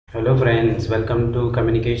Hello friends, welcome to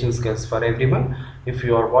Communication Skills for Everyone. If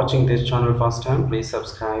you are watching this channel first time, please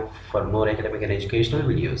subscribe for more academic and educational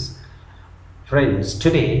videos. Friends,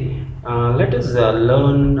 today let us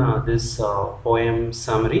learn this poem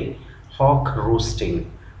summary, Hawk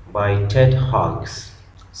Roosting by Ted Hughes.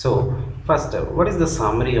 So first, what is the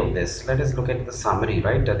summary of this? Let us look at the summary,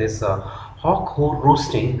 right? This Hawk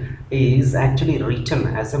Roosting is actually written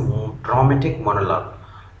as a dramatic monologue,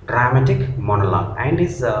 and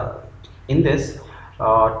is in this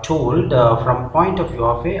told from point of view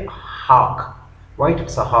of a hawk. Right,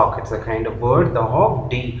 it's a hawk, it's a kind of bird. The hawk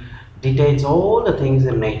details all the things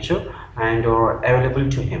in nature and are available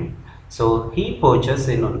to him. So he perches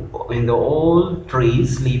in the old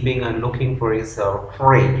trees, sleeping and looking for his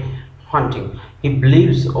prey, hunting. He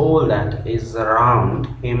believes all that is around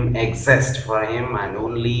him exists for him and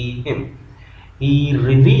only him. He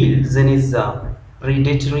reveals in his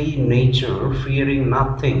predatory nature, fearing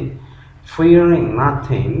nothing.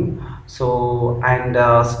 So, and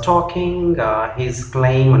stalking his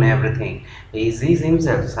claim on everything. He sees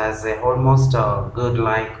himself as a almost good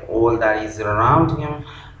like all that is around him,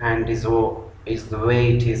 and is the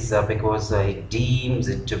way it is because he deems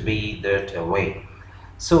it to be that way.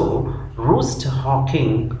 So, roost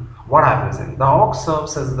hawking, what happens in the hawk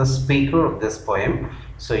serves as the speaker of this poem.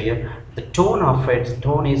 So, yeah, the tone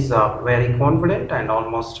is very confident and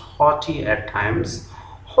almost haughty at times.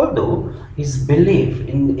 Although his belief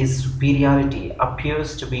in his superiority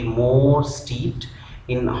appears to be more steeped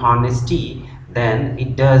in honesty than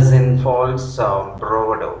it does in false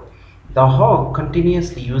bravado. The hawk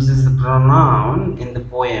continuously uses the pronoun in the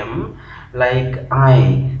poem like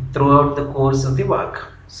I throughout the course of the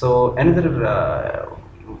work. So another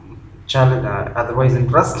challenge, otherwise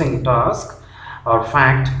interesting task or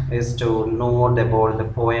fact is to note about the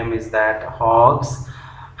poem is that Hawks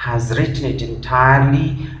has written it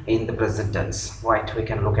entirely in the present tense. Right, we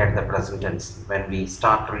can look at the present tense when we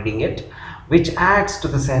start reading it, which adds to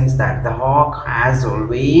the sense that the hawk has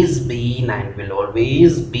always been and will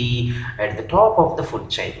always be at the top of the food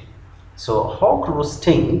chain. So hawk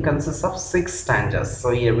roasting consists of 6 stanzas. So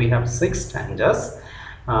here we have 6 stanzas.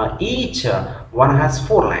 Each one has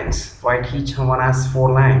 4 lines, right? Each one has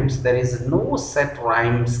 4 lines. There is no set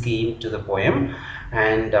rhyme scheme to the poem,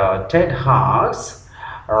 and Ted Hughes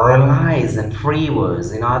relies on free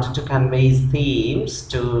verse in order to convey his themes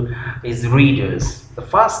to his readers. The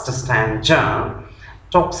first stanza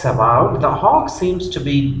talks about the hawk seems to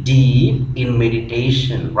be deep in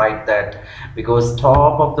meditation, right? That because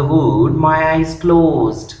top of the wood my eyes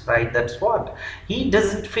closed, right? That's what he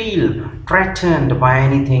doesn't feel threatened by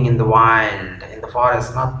anything in the wild, in the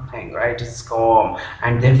forest, nothing, right? It's calm,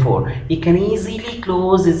 and therefore he can easily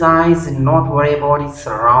close his eyes and not worry about his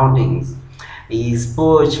surroundings. He is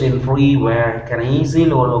perched in free where he can easily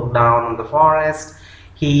look down on the forest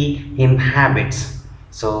he inhabits.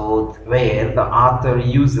 So where the author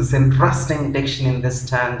uses interesting diction in this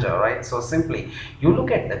stanza, right? So simply you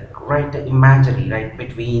look at the right imagery, right,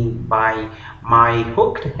 between by my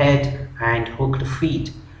hooked head and hooked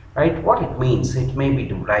feet, right? What it means, it may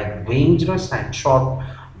be like dangerous and sharp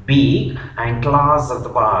beak and claws of the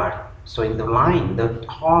bird. So in the line, the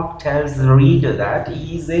hawk tells the reader that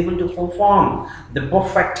he is able to perform the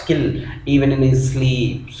perfect kill even in his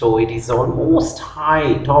sleep. So it is almost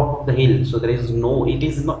high top of the hill. So there is no, it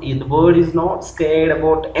is not, the bird is not scared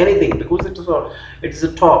about anything because it's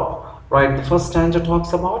the top, right? The first stanza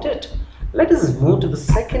talks about it. Let us move to the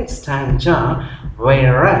second stanza,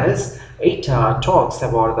 whereas it talks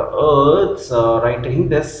about the earth, right? In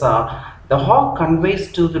this, the hawk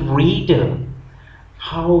conveys to the reader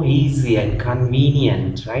how easy and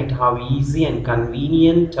convenient, right? How easy and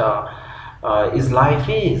convenient his life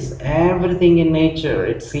is. Everything in nature,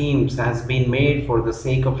 it seems, has been made for the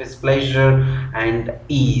sake of his pleasure and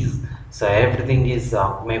ease. So everything is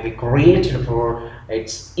maybe created for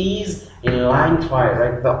its ease in line 5,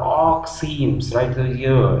 right? The ox seems, right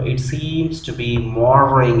here, it seems to be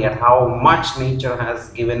marveling at how much nature has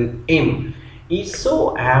given him. He's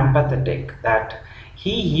so empathetic that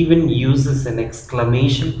he even uses an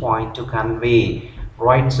exclamation point to convey,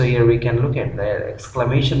 right? So here we can look at the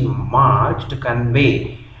exclamation mark to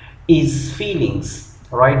convey his feelings,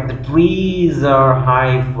 right? The trees are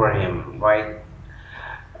high for him, right?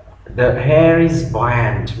 The air is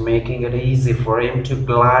buoyant, making it easy for him to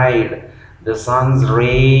glide. The sun's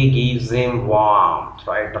ray gives him warmth,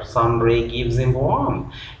 right? The sun ray gives him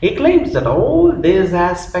warmth. He claims that all these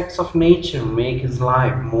aspects of nature make his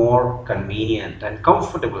life more convenient and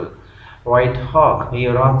comfortable. Right, Hawk.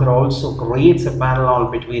 Here, author also creates a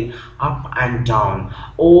parallel between up and down.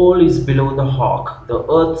 All is below the hawk. The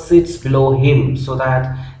earth sits below him so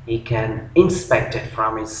that he can inspect it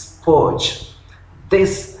from his perch.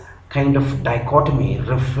 This kind of dichotomy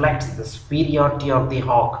reflects the superiority of the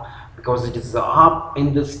hawk because it is up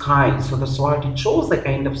in the sky. So that's what it shows the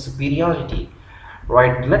kind of superiority.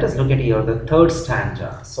 Right, let us look at here the third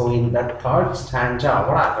stanza. So in that third stanza,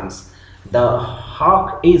 what happens? The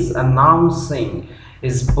hawk is announcing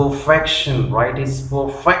his perfection, right? His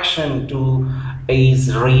perfection to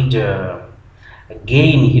his reader.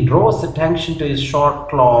 Again, he draws attention to his short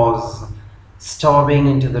claws stabbing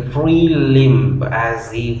into the tree limb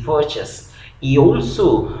as he perches. He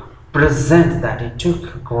also presents that it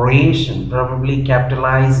took creation, probably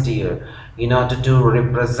capitalized here, in order to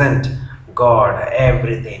represent God,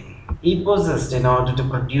 everything. He possessed in order to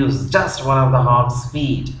produce just one of the hawk's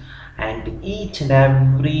feet and each and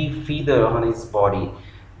every feather on his body.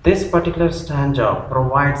 This particular stanza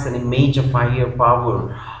provides an image of higher power,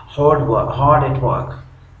 hard at work,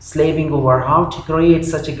 slaving over how to create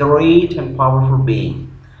such a great and powerful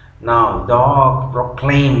being. Now, dog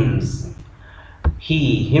proclaims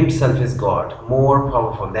he himself is God, more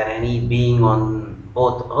powerful than any being on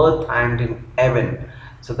both earth and in heaven.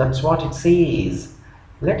 So that's what it says.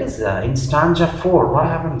 Let us, in stanza 4, what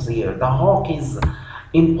happens here? The hawk is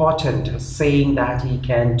important, saying that he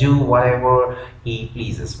can do whatever he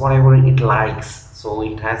pleases, whatever it likes. So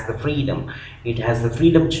it has the freedom. It has the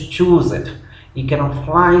freedom to choose it. He cannot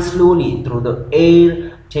fly slowly through the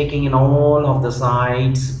air, taking in all of the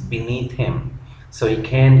sights beneath him. So he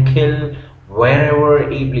can kill wherever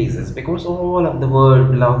he pleases because all of the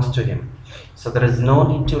world belongs to him. So there is no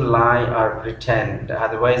need to lie or pretend.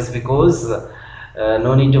 Otherwise, because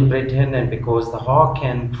no need to pretend, and because the hawk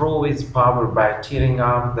can prove his power by tearing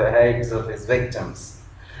off the heads of his victims.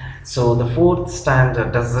 So the fourth stanza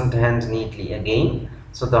doesn't end neatly again.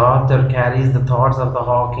 So the author carries the thoughts of the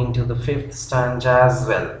hawk into the fifth stanza as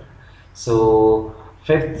well. So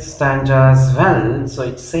fifth stanza as well. So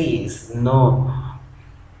it says, no,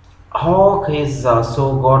 Hawk is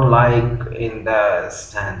so godlike in the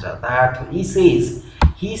stanza that he says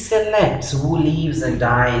he selects who lives and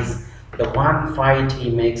dies. The one fight he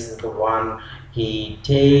makes is the one he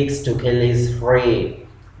takes to kill his prey.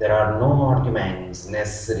 There are no arguments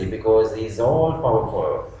necessary because he is all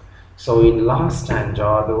powerful. So in last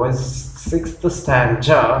stanza, the sixth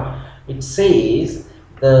stanza, it says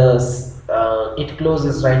it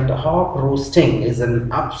closes right. Hawk roosting is an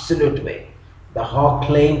absolute way. The hawk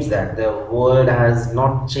claims that the world has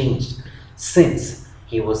not changed since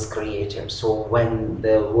he was created. So when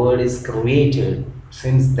the world is created,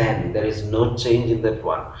 since then there is no change in that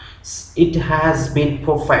one. It has been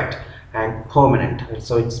perfect and permanent.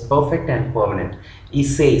 So it's perfect and permanent. He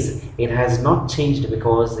says it has not changed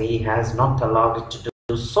because he has not allowed it to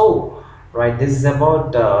do so. Right? This is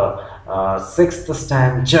about sixth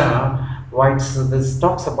stanza. Right, so this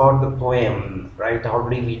talks about the poem, right?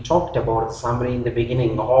 Already we talked about the summary in the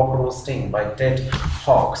beginning, Hawk Roasting by Ted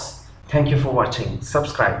Hawks. Thank you for watching.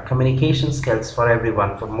 Subscribe, Communication Skills for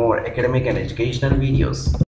Everyone, for more academic and educational videos.